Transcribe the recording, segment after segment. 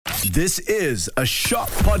This is a Shock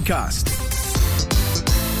podcast.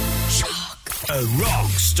 Shock. A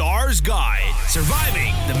Rockstar's Guide.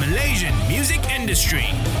 Surviving the Malaysian music industry.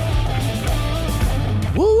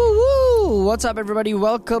 Woo woo woo! What's up, everybody?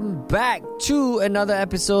 Welcome back to another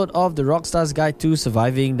episode of the Rockstar's Guide to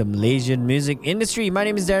Surviving the Malaysian Music Industry. My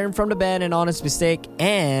name is Darren from the band An Honest Mistake,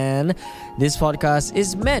 and this podcast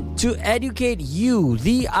is meant to educate you,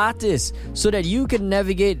 the artist, so that you can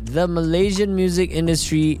navigate the Malaysian music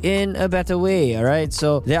industry in a better way, alright?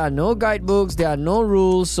 So there are no guidebooks, there are no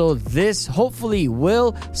rules, so this hopefully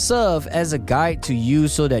will serve as a guide to you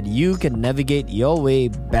so that you can navigate your way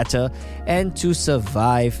better and to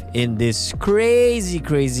survive in this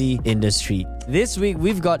crazy industry. This week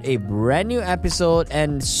we've got a brand new episode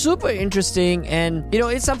and super interesting, and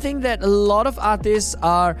it's something that a lot of artists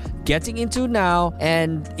are getting into now,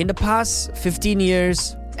 and in the past 15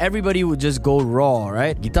 years everybody would just go raw,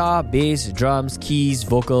 right? Guitar, bass, drums, keys,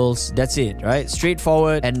 vocals, that's it, right?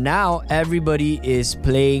 Straightforward. And now everybody is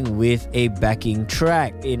playing with a backing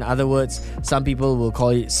track. In other words, some people will call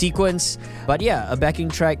it sequence. But yeah, a backing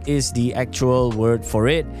track is the actual word for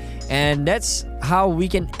it. And that's how we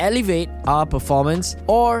can elevate our performance.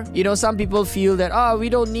 Or, some people feel that, we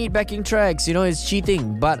don't need backing tracks, it's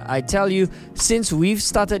cheating. But I tell you, since we've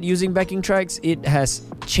started using backing tracks, it has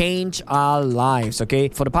changed our lives, okay?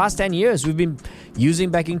 For the past 10 years, we've been using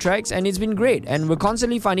backing tracks and it's been great. And we're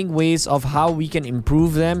constantly finding ways of how we can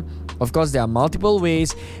improve them. Of course, there are multiple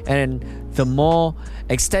ways, and the more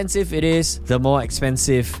extensive it is, the more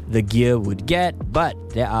expensive the gear would get. But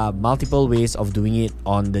there are multiple ways of doing it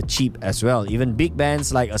on the cheap as well. Even big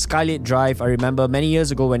bands like a Skylit Drive, I remember many years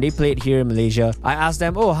ago when they played here in Malaysia, I asked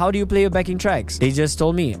them, how do you play your backing tracks? They just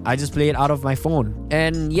told me, I just play it out of my phone.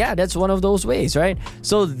 And yeah, that's one of those ways, right?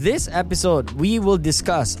 So this episode, we will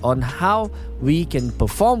discuss on how we can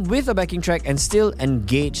perform with a backing track and still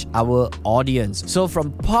engage our audience. So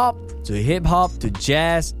from pop to hip-hop to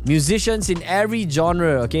jazz, musicians in every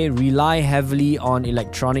genre, okay, rely heavily on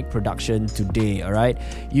electronic production today, alright?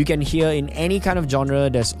 You can hear in any kind of genre,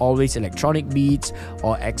 there's always electronic beats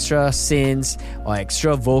or extra synths or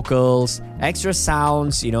extra vocals, extra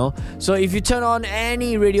sounds, So if you turn on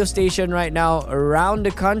any radio station right now around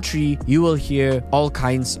the country, you will hear all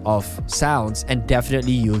kinds of sounds, and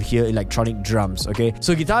definitely you'll hear electronic drums, okay?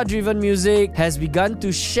 So guitar-driven music has begun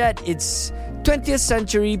to shed its 20th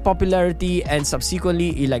century popularity, and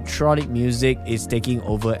subsequently electronic music is taking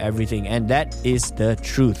over everything, and that is the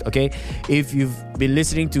truth, okay? If you've been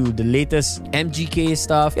listening to the latest MGK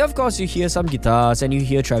stuff, of course you hear some guitars and you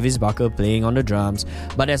hear Travis Barker playing on the drums,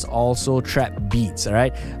 but there's also trap beats,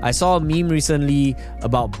 alright? I saw a meme recently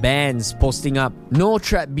about bands posting up no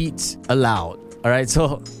trap beats allowed. Alright,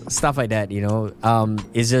 so stuff like that,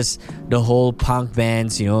 it's just the whole punk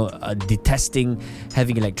bands, detesting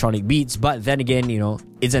having electronic beats. But then again,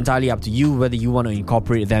 it's entirely up to you whether you want to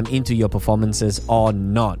incorporate them into your performances or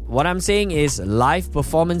not. What I'm saying is live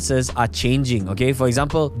performances are changing, okay? For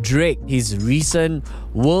example, Drake, his recent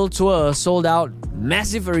world tour sold out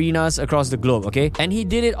massive arenas across the globe, okay? And he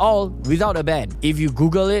did it all without a band. If you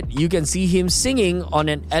Google it, you can see him singing on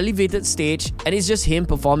an elevated stage, and it's just him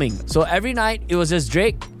performing. So every night, it was just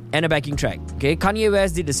Drake and a backing track, okay? Kanye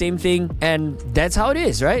West did the same thing, and that's how it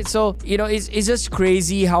is, right? So, it's just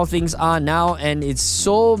crazy how things are now, and it's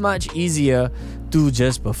so much easier to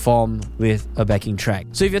just perform with a backing track.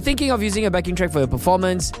 So if you're thinking of using a backing track for your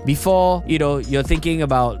performance, before, you're thinking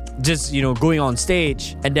about just, going on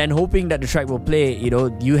stage and then hoping that the track will play,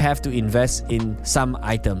 you have to invest in some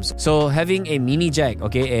items. So having a mini jack,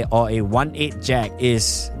 okay, or a 1/8 jack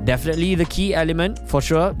is definitely the key element for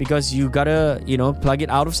sure, because you gotta, plug it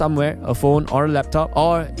out of somewhere, a phone or a laptop,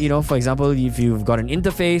 or, for example, if you've got an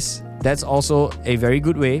interface, that's also a very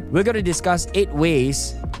good way. We're going to discuss 8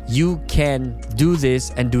 ways you can do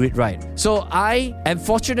this and do it right. So I am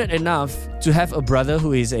fortunate enough to have a brother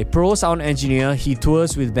who is a pro sound engineer. He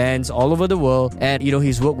tours with bands all over the world, and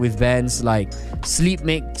he's worked with bands like Sleep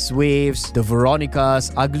Makes Waves, the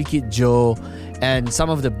Veronicas, Ugly Kid Joe, and some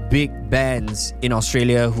of the big bands in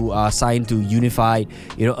Australia who are signed to Unified,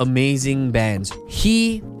 amazing bands.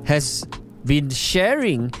 He has been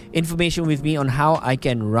sharing information with me on how I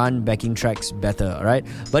can run backing tracks better, alright?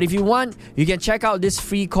 But if you want, you can check out this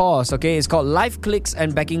free course, okay? It's called Live Clicks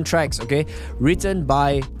and Backing Tracks, okay? Written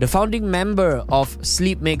by the founding member of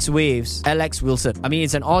Sleep Makes Waves, Alex Wilson. I mean,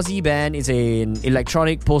 it's an Aussie band, it's an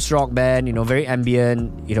electronic post-rock band,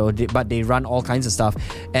 but they run all kinds of stuff.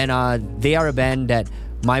 And they are a band that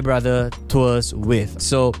my brother tours with.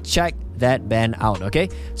 So check that band out, okay?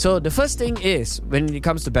 So the first thing is, when it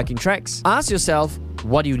comes to backing tracks, ask yourself,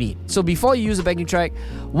 what do you need? So before you use a backing track,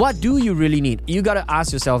 what do you really need? You gotta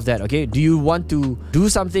ask yourself that, okay? Do you want to do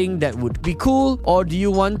something that would be cool, or do you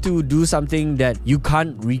want to do something that you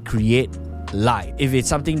can't recreate live? If it's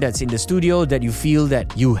something that's in the studio that you feel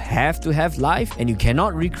that you have to have live and you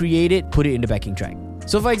cannot recreate it, put it in the backing track.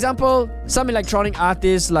 So for example, some electronic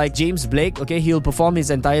artists like James Blake, okay, he'll perform his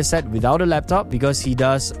entire set without a laptop because he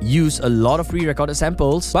does use a lot of pre-recorded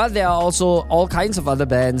samples. But there are also all kinds of other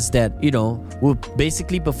bands that, will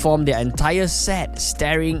basically perform their entire set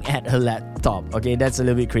staring at a laptop. Okay, that's a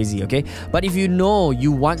little bit crazy, okay? But if you know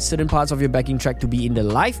you want certain parts of your backing track to be in the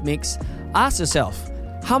live mix, ask yourself,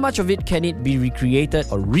 how much of it can it be recreated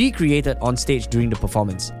or recreated on stage during the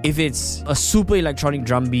performance? If it's a super electronic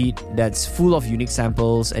drum beat that's full of unique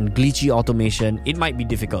samples and glitchy automation, it might be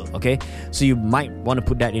difficult, okay? So you might want to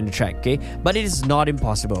put that in the track, okay? But it is not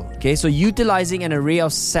impossible, okay? So utilizing an array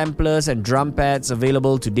of samplers and drum pads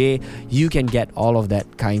available today, you can get all of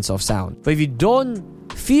that kinds of sound. But if you don't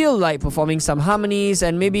feel like performing some harmonies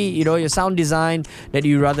and maybe your sound design that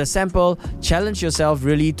you rather sample, challenge yourself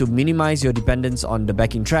really to minimize your dependence on the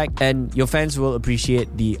backing track, and your fans will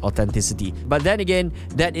appreciate the authenticity. But then again,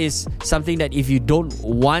 that is something that if you don't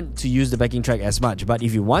want to use the backing track as much, but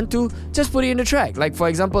if you want to, just put it in the track. Like for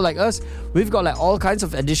example, like us, we've got like all kinds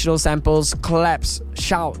of additional samples, claps,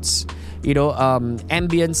 shouts,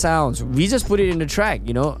 ambient sounds. We just put it in the track.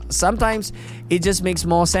 Sometimes it just makes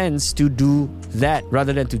more sense to do that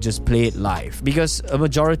rather than to just play it live, because a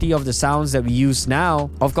majority of the sounds that we use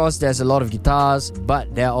now, of course there's a lot of guitars,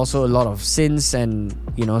 but there are also a lot of synths and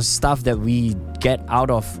stuff that we get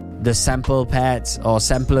out of the sample pads or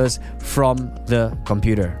samplers from the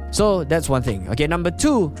computer. So that's one thing. Okay, number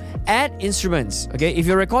 2, add instruments. Okay, if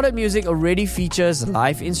your recorded music already features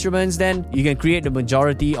live instruments, then you can create the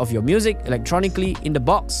majority of your music electronically in the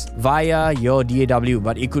box via your DAW,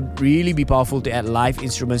 but it could really be powerful to add live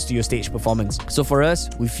instruments to your stage performance. So for us,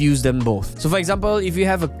 we fuse them both. So for example, if you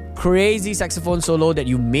have a crazy saxophone solo that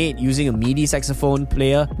you made using a MIDI saxophone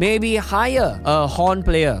player, maybe hire a horn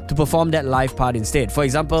player to perform that live part instead. For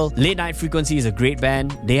example, Late Night Frequency is a great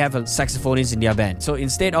band. They have a saxophonist in their band. So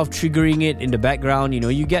instead of triggering it in the background,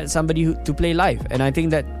 you get somebody to play live. And I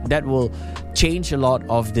think that will change a lot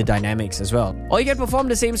of the dynamics as well. Or you can perform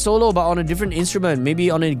the same solo but on a different instrument,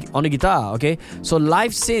 maybe on a guitar, okay? So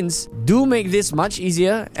live synths do make this much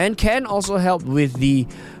easier and can also help with the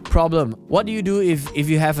problem. What do you do if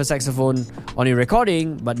you have a saxophone on your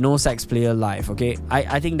recording but no sax player live, okay?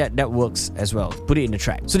 I think that works as well. Put it in the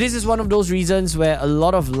track. So this is one of those reasons where a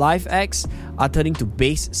lot of live acts are turning to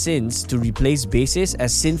bass synths to replace basses,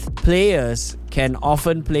 as synth players can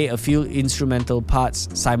often play a few instrumental parts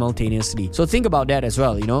simultaneously. So think about that as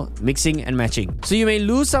well, mixing and matching. So you may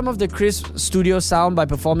lose some of the crisp studio sound by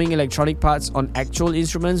performing electronic parts on actual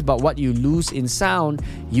instruments, but what you lose in sound,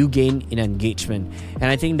 you gain in engagement. And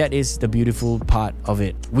I think that is the beautiful part of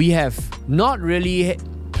it. We have not really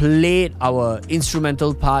played our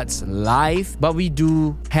instrumental parts live, but we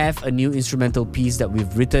do have a new instrumental piece that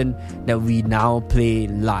we've written that we now play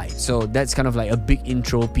live. So that's kind of like a big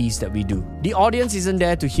intro piece that we do. The audience isn't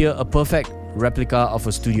there to hear a perfect replica of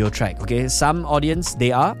a studio track, okay? Some audience,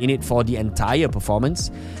 they are in it for the entire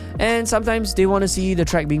performance, and sometimes they want to see the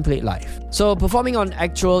track being played live. So performing on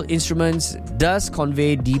actual instruments does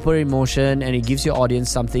convey deeper emotion, and it gives your audience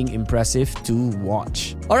something impressive to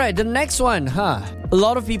watch. Alright, the next one, A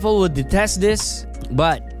lot of people would detest this,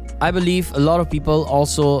 but I believe a lot of people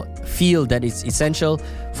also feel that it's essential.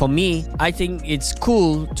 For me, I think it's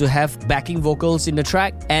cool to have backing vocals in the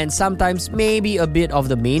track, and sometimes maybe a bit of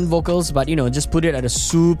the main vocals, but just put it at a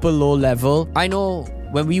super low level. I know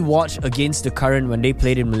when we watched Against the Current, when they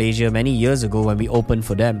played in Malaysia many years ago when we opened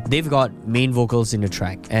for them, they've got main vocals in the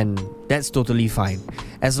track, and that's totally fine.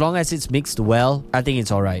 As long as it's mixed well, I think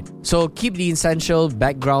it's alright. So keep the essential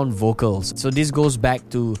background vocals. So this goes back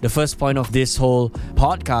to the first point of this whole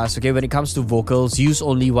podcast, okay? When it comes to vocals, use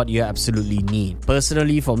only what you absolutely need.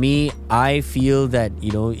 Personally, for me, I feel that,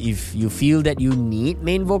 if you feel that you need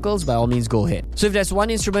main vocals, by all means go ahead. So if there's one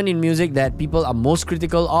instrument in music that people are most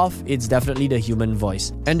critical of, it's definitely the human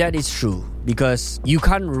voice. And that is true, because you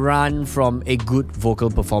can't run from a good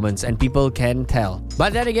vocal performance, and people can tell.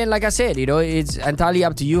 But then again, like I said, it's entirely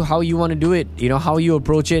up to you how you want to do it, how you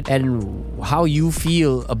approach it, and how you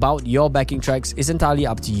feel about your backing tracks is entirely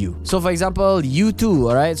up to you. So for example, U2,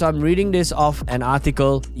 alright, so I'm reading this off an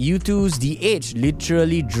article. U2's The Edge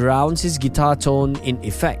literally drowns his guitar tone in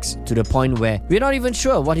effects to the point where we're not even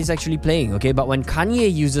sure what he's actually playing, okay? But when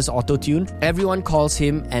Kanye uses auto-tune, everyone calls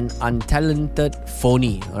him an untalented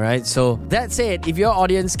phony, alright? So that said, if your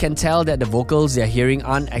audience can tell that the vocals they're hearing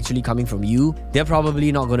aren't actually coming from you, they're probably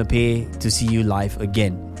not going to pay to see you live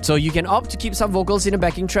again. So you can opt to keep some vocals in a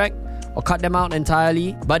backing track or cut them out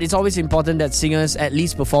entirely, but it's always important that singers at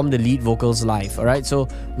least perform the lead vocals live, alright? So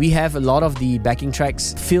we have a lot of the backing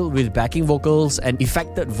tracks filled with backing vocals and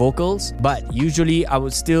effected vocals, but usually I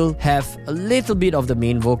would still have a little bit of the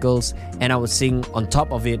main vocals and I would sing on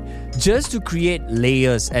top of it just to create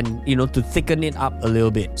layers and, to thicken it up a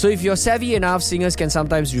little bit. So if you're savvy enough, singers can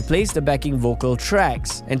sometimes replace the backing vocal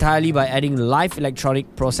tracks entirely by adding live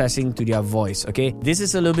electronic processing to their voice, okay? This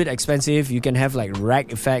is a little bit expensive. You can have like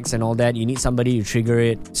rack effects and all that. You need somebody to trigger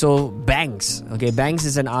it. So Banks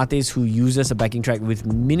is an artist who uses a backing track with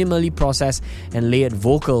minimally processed and layered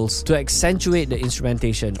vocals to accentuate the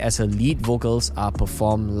instrumentation as her lead vocals are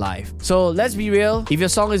performed live. So let's be real, if your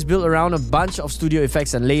song is built around a bunch of studio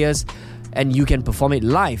effects and layers and you can perform it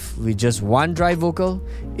live with just one dry vocal,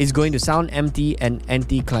 it's going to sound empty and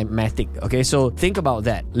anticlimactic. Okay, so think about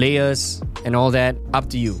that. Layers and all that, up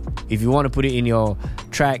to you. If you want to put it in your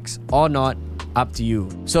tracks or not, up to you.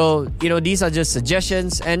 So, these are just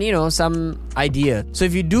suggestions and, some idea. So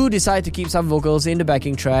if you do decide to keep some vocals in the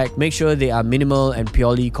backing track, make sure they are minimal and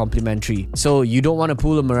purely complementary. So you don't want to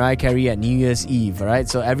pull a Mariah Carey at New Year's Eve, alright?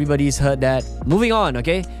 So everybody's heard that. Moving on,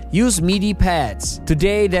 okay? Use MIDI pads.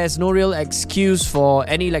 Today, there's no real excuse for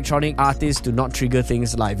any electronic artist to not trigger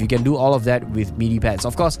things live. You can do all of that with MIDI pads.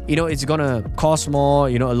 Of course, it's gonna cost more,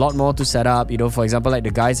 a lot more to set up. For example, like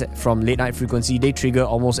the guys from Late Night Frequency, they trigger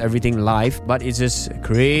almost everything live, but it's just a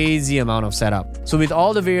crazy amount of setup. So with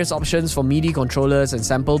all the various options for MIDI controllers and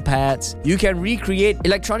sample pads, you can recreate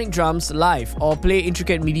electronic drums live or play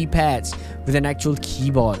intricate MIDI pads with an actual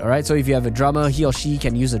keyboard, alright? So if you have a drummer, he or she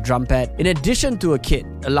can use a drum pad in addition to a kit,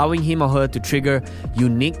 allowing him or her to trigger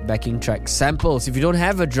unique backing track samples. If you don't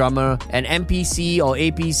have a drummer, an MPC or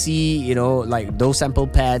APC, like those sample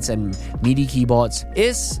pads and MIDI keyboards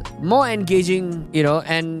is more engaging,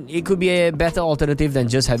 and it could be a better alternative than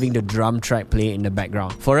just having the drum track play in the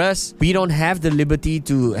background. For us, we don't have the liberty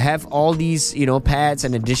to have all these, pads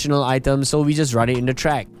and additional items, so we just run it in the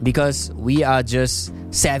track because we are just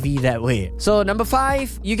savvy that way. So number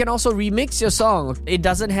 5, you can also remix your song. It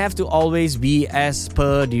doesn't have to always be as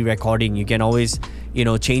per the recording. You can always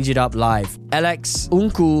change it up live. Alex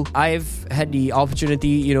Unku, I've had the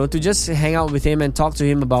opportunity, to just hang out with him and talk to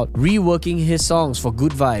him about reworking his songs for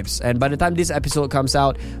Good Vibes. And by the time this episode comes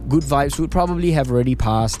out, Good Vibes would probably have already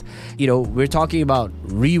passed. We're talking about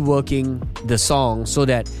reworking the song so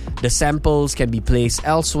that the samples can be placed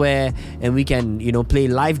elsewhere and we can, play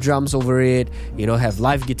live drums over it, have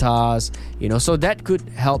live guitars, so that could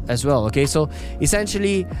help as well. Okay, so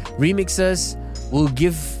essentially remixes will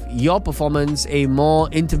give your performance a more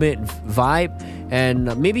intimate vibe,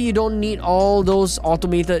 and maybe you don't need all those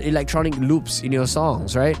automated electronic loops in your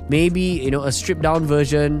songs, right? Maybe a stripped down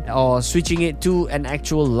version or switching it to an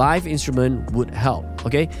actual live instrument would help.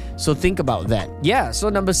 Okay, so think about that. Yeah, so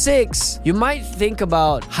number 6, you might think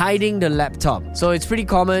about hiding the laptop. So it's pretty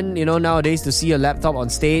common, nowadays to see a laptop on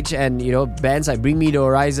stage, and bands like Bring Me the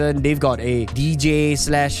Horizon, they've got a DJ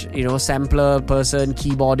 / sampler person,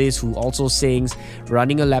 keyboardist who also sings,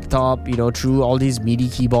 running a laptop, through all these MIDI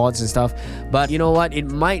keyboards and stuff. But you know what? It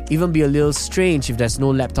might even be a little strange if there's no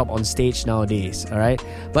laptop on stage nowadays, alright?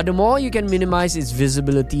 But the more you can minimize its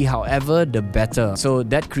visibility, however, the better. So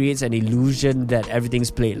that creates an illusion that everything's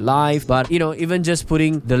played live. But even just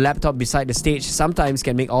putting the laptop beside the stage sometimes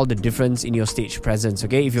can make all the difference in your stage presence,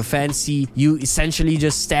 okay? If your fans see you essentially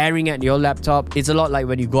just staring at your laptop, it's a lot like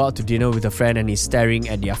when you go out to dinner with a friend and he's staring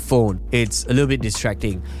at their phone. It's a little bit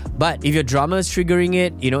distracting. But if your drummer is triggering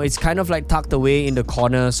it, it's kind of like tucked away in the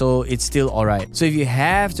corner, so it's still alright. So if you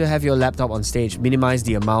have to have your laptop on stage, minimize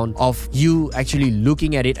the amount of you actually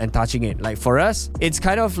looking at it and touching it. Like for us, it's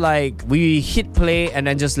kind of like we hit play and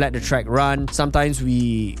then just let the track run. Sometimes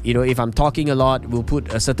we, if I'm talking a lot, we'll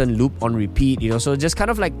put a certain loop on repeat, so just kind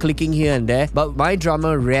of like clicking here and there. But my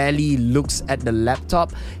drummer rarely looks at the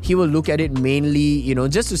laptop. He will look at it mainly,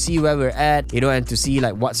 just to see where we're at, and to see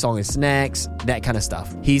like what song is next, that kind of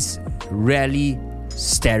stuff. He's rarely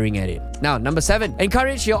staring at it. Now, number 7,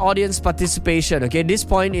 encourage your audience participation. Okay, this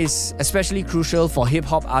point is especially crucial for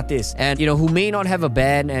hip-hop artists and, who may not have a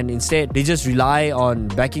band and instead they just rely on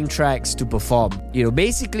backing tracks to perform.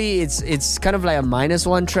 Basically it's kind of like a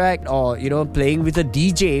 -1 track, or, playing with a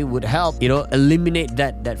DJ would help, eliminate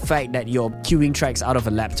that fact that you're queuing tracks out of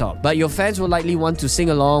a laptop. But your fans will likely want to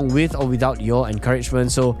sing along with or without your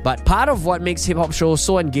encouragement. But part of what makes hip-hop shows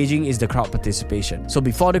so engaging is the crowd participation. So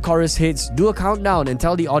before the chorus hits, do a countdown and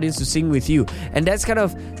tell the audience to sing with you. And that's kind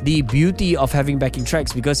of the beauty of having backing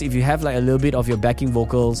tracks, because if you have like a little bit of your backing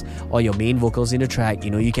vocals or your main vocals in the track,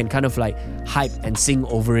 you can kind of like hype and sing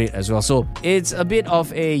over it as well. So it's a bit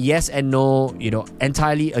of a yes and no,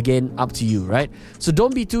 entirely again up to you, right? So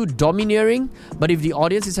don't be too domineering, but if the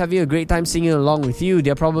audience is having a great time singing along with you,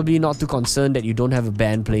 they're probably not too concerned that you don't have a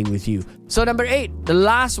band playing with you. So number 8, the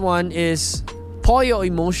last one is pour your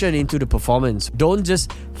emotion into the performance. Don't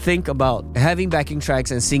just think about having backing tracks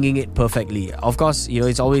and singing it perfectly. Of course,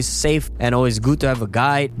 it's always safe and always good to have a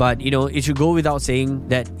guide, but it should go without saying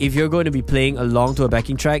that if you're going to be playing along to a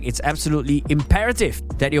backing track, it's absolutely imperative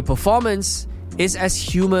that your performance is as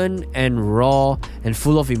human and raw and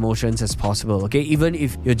full of emotions as possible, okay? Even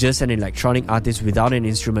if you're just an electronic artist without an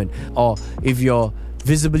instrument, or if you're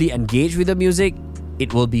visibly engaged with the music,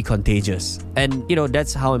 it will be contagious. And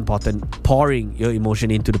that's how important pouring your emotion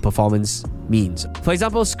into the performance means. For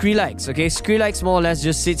example, Skrillex, okay? Skrillex more or less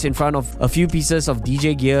just sits in front of a few pieces of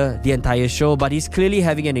DJ gear the entire show, but he's clearly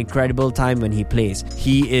having an incredible time when he plays.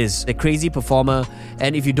 He is a crazy performer,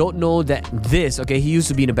 and if you don't know that he used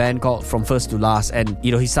to be in a band called From First to Last, and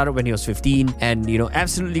he started when he was 15, and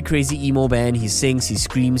absolutely crazy emo band. He sings, he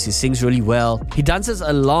screams, he sings really well. He dances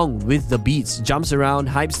along with the beats, jumps around,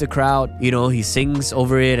 hypes the crowd, he sings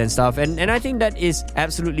over it and stuff, and I think that is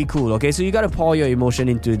absolutely cool, okay? So you gotta pour your emotion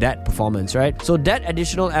into that performance, right? So that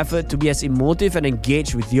additional effort to be as emotive and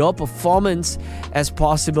engaged with your performance as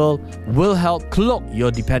possible will help cloak your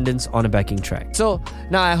dependence on a backing track. So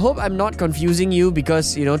now I hope I'm not confusing you,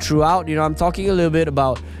 because throughout I'm talking a little bit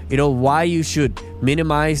about why you should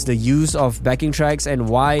minimize the use of backing tracks and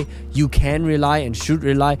why you can rely and should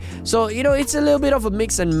rely. So it's a little bit of a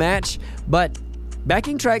mix and match, but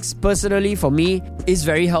backing tracks, personally, for me, is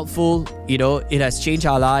very helpful. It has changed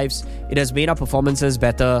our lives. It has made our performances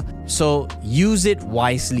better. So use it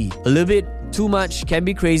wisely. A little bit too much can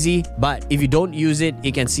be crazy, but if you don't use it,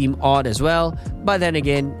 it can seem odd as well. But then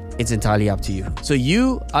again, it's entirely up to you. So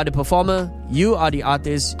you are the performer, you are the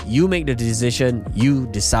artist, you make the decision, you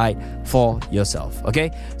decide for yourself,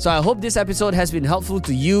 okay? So I hope this episode has been helpful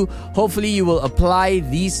to you. Hopefully you will apply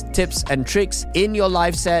these tips and tricks in your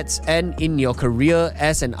live sets and in your career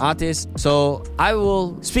as an artist. So I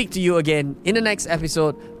will speak to you again in the next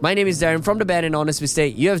episode. My name is Darren from the band An Honest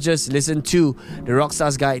Mistake. You have just listened to the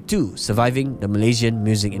Rockstar's Guide to Surviving the Malaysian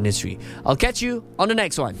Music Industry. I'll catch you on the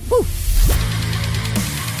next one. Woo!